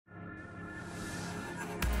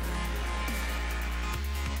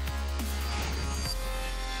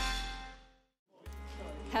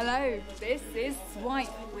Hello, this is Swipe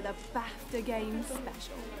with a BAFTA Games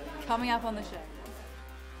special. Coming up on the show.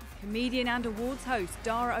 Comedian and awards host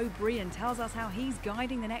Dara Ó Briain tells us how he's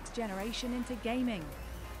guiding the next generation into gaming.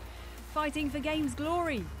 Fighting for games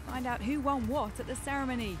glory, find out who won what at the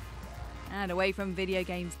ceremony. And away from video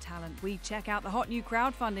games talent, we check out the hot new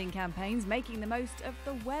crowdfunding campaigns making the most of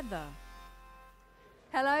the weather.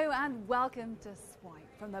 Hello and welcome to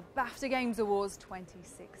Swipe from the BAFTA Games Awards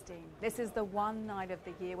 2016. This is the one night of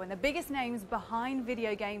the year when the biggest names behind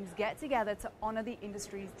video games get together to honour the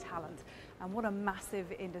industry's talent. And what a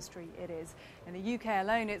massive industry it is. In the UK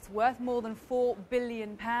alone, it's worth more than £4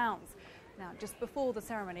 billion. Now, just before the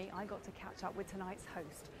ceremony, I got to catch up with tonight's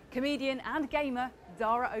host, comedian and gamer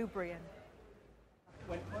Dara Ó Briain.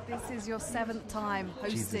 This is your 7th time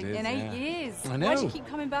hosting in 8 years. I know. Why do you keep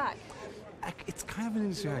coming back? It's kind of an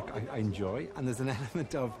industry I enjoy, and there's an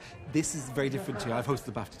element of this is very different to. I've hosted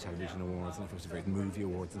the BAFTA Television Awards and I've hosted various movie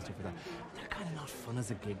awards and stuff like that. They're kind of not fun as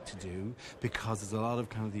a gig to do because there's a lot of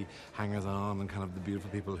kind of the hangers-on and kind of the beautiful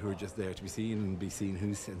people who are just there to be seen and be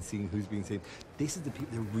seen seeing who's being seen. This is the people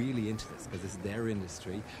they're really into this because this is their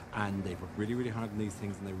industry and they've worked really, really hard on these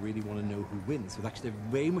things and they really want to know who wins. So actually they're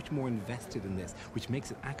very much more invested in this, which makes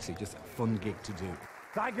it actually just a fun gig to do.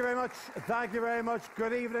 Thank you very much. Thank you very much.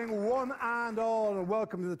 Good evening, one and all, and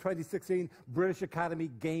welcome to the 2016 British Academy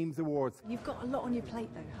Games Awards. You've got a lot on your plate,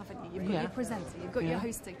 though, haven't you? You've got your presenter, you've got your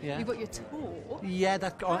hosting, you've got your tour. Yeah,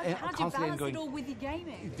 that. How do you balance it all with your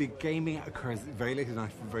gaming? The gaming occurs very late at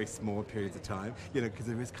night for very small periods of time, you know, because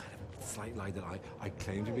there is kind of slight lie that I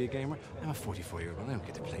claim to be a gamer. I'm a 44-year-old and I don't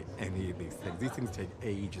get to play any of these things. These things take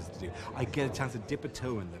ages to do. I get a chance to dip a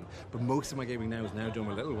toe in them, but most of my gaming now is now done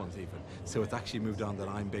with little ones even. So it's actually moved on that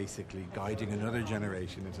I'm basically guiding another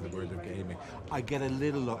generation into the world of gaming. I get a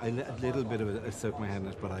little bit of a soak in my head in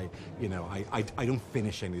it, but I don't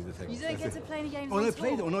finish any of the things. You don't get to play any games I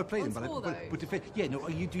played them. But to play, yeah, no,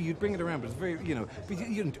 you'd bring it around, but it's very, you know,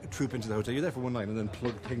 you don't troop into the hotel. You're there for one night and then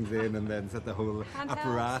plug things in and then set the whole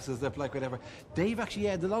apparatus up, like whatever. Dave actually,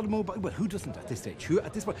 yeah, there's a lot of mobile. Well, who doesn't at this stage? Who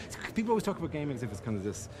at this point? People always talk about gaming as if it's kind of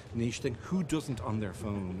this niche thing. Who doesn't on their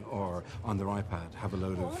phone or on their iPad have a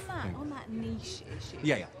load of things? On that niche issue.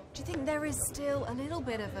 Yeah. Do you think there is still a little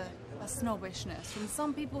bit of a snobbishness from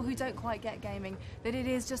some people who don't quite get gaming, that it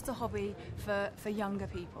is just a hobby for younger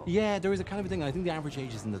people? Yeah, there is a kind of a thing. I think the average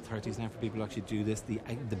age is in the 30s now for people who actually do this. The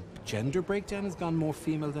gender breakdown has gone more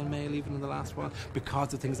female than male even in the last while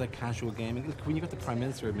because of things like casual gaming. Look, when you got the Prime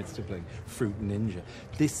Minister admits to playing Fruit Ninja,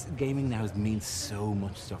 this gaming now means so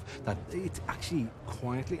much stuff that it's actually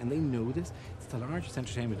quietly, and they know this, it's the largest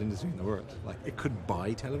entertainment industry in the world. Like, it could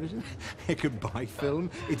buy television, it could buy film,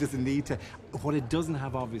 it doesn't need to. What it doesn't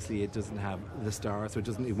have, obviously, it doesn't have the star, so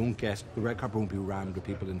it won't get, the red carpet won't be rammed with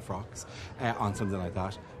people in frocks on something like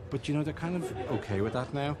that. But you know, they're kind of okay with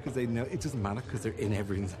that now because they know it doesn't matter because they're in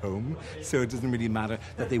everyone's home, so it doesn't really matter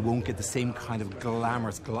that they won't get the same kind of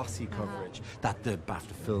glamorous, glossy coverage that the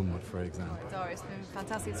BAFTA film would, for example. Dara, it's been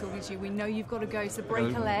fantastic talking to you. We know you've got to go, so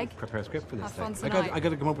break a leg. Prepare a script for this. Have fun tonight. I got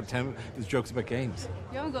to come up with 10 jokes about games.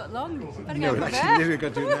 You haven't got long. Better No, go actually, literally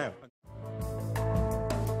got to do it now.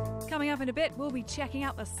 Coming up in a bit, we'll be checking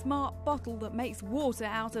out the smart bottle that makes water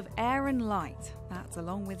out of air and light. That's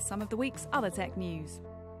along with some of the week's other tech news.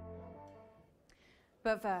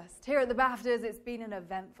 But first, here at the BAFTAs, it's been an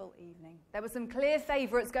eventful evening. There were some clear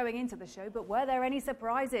favourites going into the show, but were there any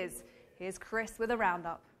surprises? Here's Chris with a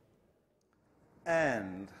roundup.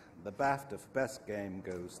 And the BAFTA for Best Game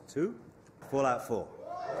goes to Fallout 4.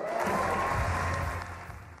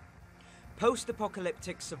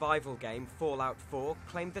 Post-apocalyptic survival game Fallout 4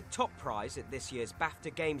 claimed the top prize at this year's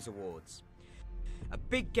BAFTA Games Awards. A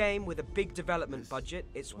big game with a big development budget,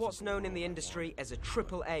 it's what's known in the industry as a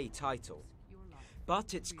AAA title.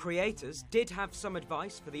 But its creators did have some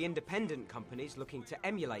advice for the independent companies looking to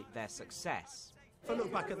emulate their success. If I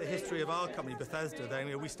look back at the history of our company, Bethesda,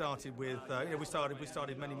 then we started with we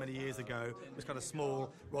started many years ago with kind of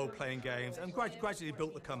small role-playing games, and gradually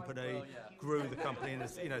built the company, grew the company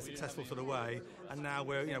in a successful sort of way, and now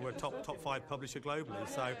we're a top 5 publisher globally.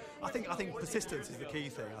 So I think persistence is the key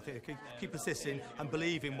thing. I think keep persisting and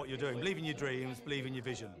believe in what you're doing, believe in your dreams, believe in your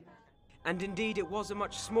vision. And indeed, it was a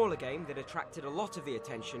much smaller game that attracted a lot of the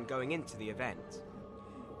attention going into the event.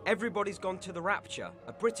 Everybody's Gone to the Rapture,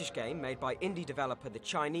 a British game made by indie developer The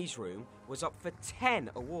Chinese Room, was up for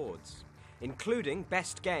 10 awards, including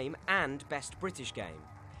Best Game and Best British Game.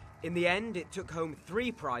 In the end, it took home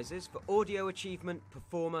 3 prizes for Audio Achievement,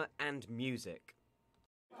 Performer and Music.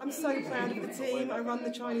 I'm so proud of the team. I run the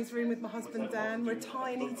Chinese room with my husband Dan. We're a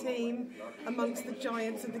tiny team amongst the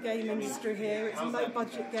giants of the game industry here. It's a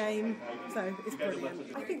low-budget game, so it's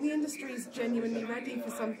brilliant. I think the industry is genuinely ready for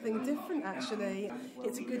something different, actually.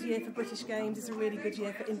 It's a good year for British games. It's a really good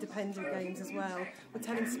year for independent games as well. We're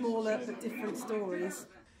telling smaller but different stories.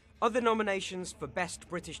 Other nominations for Best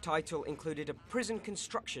British Title included a prison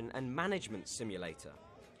construction and management simulator,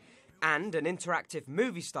 and an interactive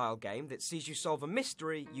movie-style game that sees you solve a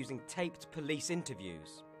mystery using taped police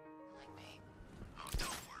interviews.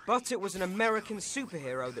 But it was an American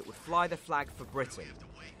superhero that would fly the flag for Britain.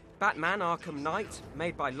 Batman Arkham Knight,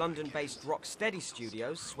 made by London-based Rocksteady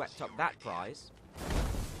Studios, swept up that prize.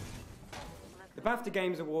 The BAFTA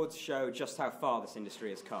Games Awards show just how far this industry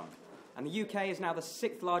has come, and the UK is now the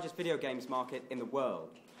 6th largest video games market in the world.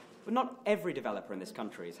 But not every developer in this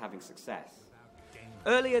country is having success.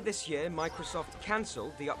 Earlier this year, Microsoft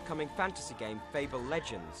cancelled the upcoming fantasy game Fable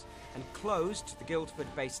Legends and closed the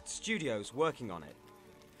Guildford-based studios working on it,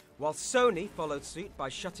 while Sony followed suit by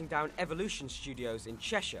shutting down Evolution Studios in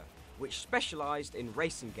Cheshire, which specialised in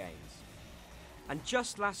racing games. And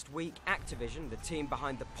just last week, Activision, the team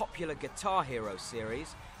behind the popular Guitar Hero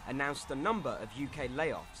series, announced a number of UK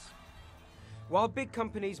layoffs. While big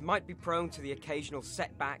companies might be prone to the occasional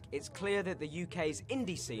setback, it's clear that the UK's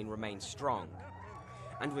indie scene remains strong.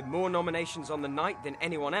 And with more nominations on the night than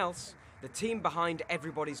anyone else, the team behind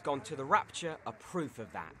Everybody's Gone to the Rapture are proof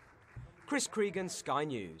of that. Chris Creegan, Sky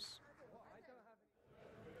News.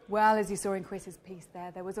 Well, as you saw in Chris's piece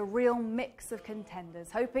there was a real mix of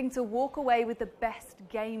contenders hoping to walk away with the Best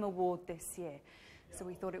Game Award this year. So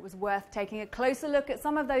we thought it was worth taking a closer look at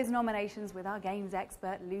some of those nominations with our games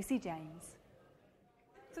expert, Lucy James.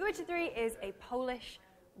 So The Witcher 3 is a Polish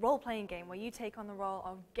role-playing game where you take on the role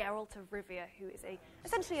of Geralt of Rivia, who is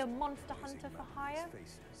essentially a monster hunter for hire,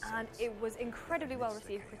 and it was incredibly well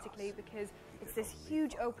received critically because it's this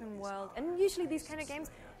huge open world, and usually these kind of games,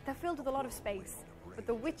 they're filled with a lot of space. But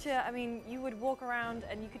The Witcher, I mean, you would walk around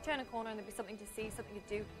and you could turn a corner and there'd be something to see, something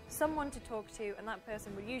to do, someone to talk to, and that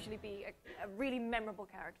person would usually be a really memorable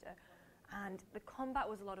character. And the combat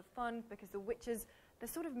was a lot of fun because the Witchers, they're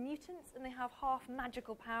sort of mutants and they have half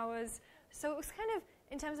magical powers. So it was kind of,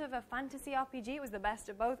 in terms of a fantasy RPG, it was the best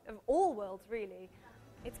of all worlds, really.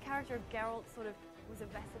 Its character of Geralt sort of was a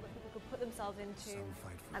vessel that people could put themselves into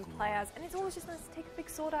and play as. And it's always just nice to take a big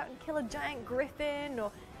sword out and kill a giant griffin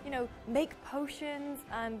or, you know, make potions.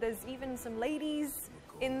 And there's even some ladies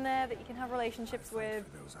in there that you can have relationships with.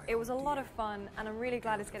 It was a lot of fun, and I'm really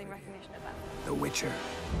glad it's getting recognition at that. The Witcher.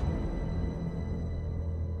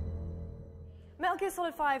 Metal Gear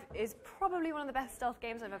Solid 5 is probably one of the best stealth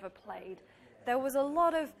games I've ever played. There was a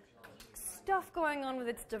lot of stuff going on with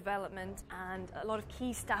its development and a lot of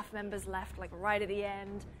key staff members left, like right at the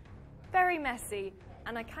end. Very messy,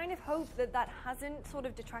 and I kind of hope that that hasn't sort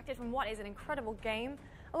of detracted from what is an incredible game.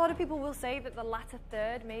 A lot of people will say that the latter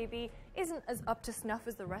third maybe isn't as up to snuff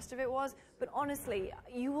as the rest of it was, but honestly,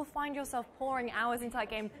 you will find yourself pouring hours into that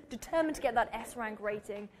game, determined to get that S-rank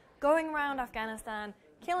rating, going around Afghanistan,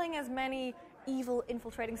 killing as many evil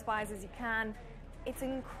infiltrating spies as you can. It's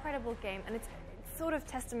an incredible game, and it's sort of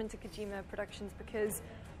testament to Kojima Productions because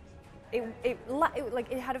it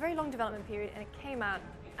had a very long development period, and it came out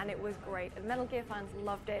and it was great, and Metal Gear fans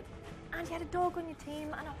loved it, and you had a dog on your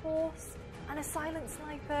team and a horse and a silent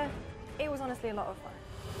sniper. It was honestly a lot of fun.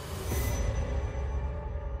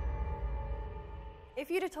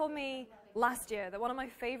 If you'd have told me last year that one of my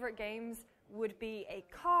favorite games would be a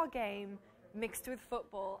car game mixed with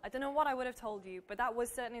football, I don't know what I would have told you, but that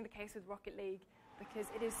was certainly the case with Rocket League, because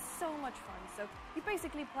it is so much fun. So you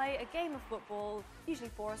basically play a game of football, usually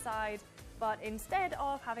four-a-side, but instead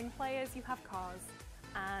of having players, you have cars.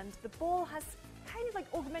 And the ball has kind of like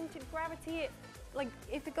augmented gravity. Like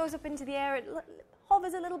if it goes up into the air, it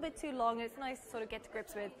hovers a little bit too long, and it's nice to sort of get to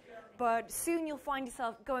grips with. But soon you'll find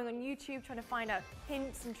yourself going on YouTube trying to find out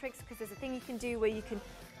hints and tricks, because there's a thing you can do where you can,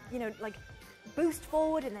 you know, like boost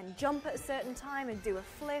forward and then jump at a certain time and do a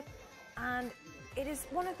flip. And it is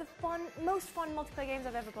one of the most fun multiplayer games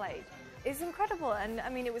I've ever played. It's incredible, and I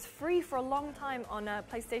mean, it was free for a long time on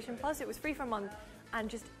PlayStation Plus. It was free for a month, and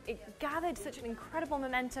just it gathered such an incredible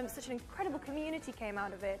momentum, such an incredible community came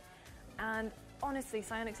out of it. And honestly,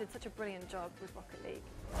 Psyonix did such a brilliant job with Rocket League.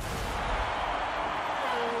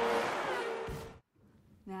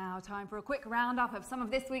 Now, time for a quick roundup of some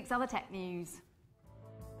of this week's other tech news.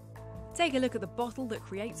 Take a look at the bottle that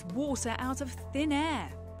creates water out of thin air.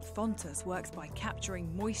 Fontus works by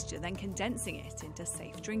capturing moisture, then condensing it into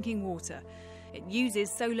safe drinking water. It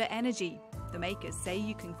uses solar energy. The makers say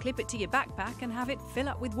you can clip it to your backpack and have it fill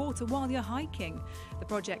up with water while you're hiking. The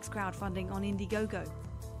project's crowdfunding on Indiegogo.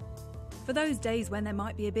 For those days when there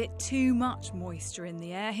might be a bit too much moisture in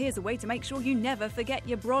the air, here's a way to make sure you never forget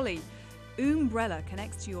your brolly. Umbrella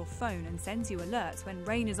connects to your phone and sends you alerts when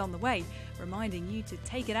rain is on the way, reminding you to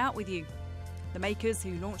take it out with you. The makers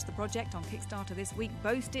who launched the project on Kickstarter this week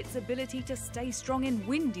boast its ability to stay strong in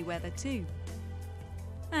windy weather too.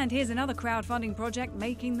 And here's another crowdfunding project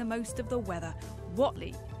making the most of the weather.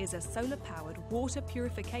 Watley is a solar-powered water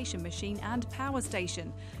purification machine and power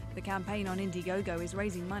station. The campaign on Indiegogo is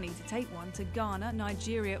raising money to take one to Ghana,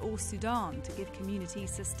 Nigeria or Sudan to give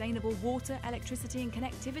communities sustainable water, electricity and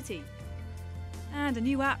connectivity. And a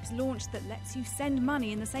new app's launched that lets you send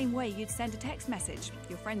money in the same way you'd send a text message.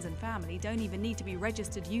 Your friends and family don't even need to be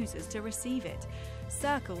registered users to receive it.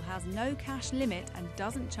 Circle has no cash limit and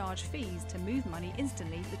doesn't charge fees to move money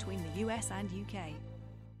instantly between the US and UK.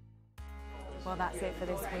 Well, that's it for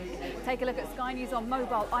this week. Take a look at Sky News on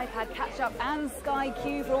mobile, iPad, catch-up and Sky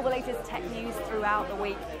Q for all the latest tech news throughout the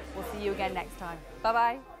week. We'll see you again next time.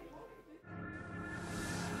 Bye-bye.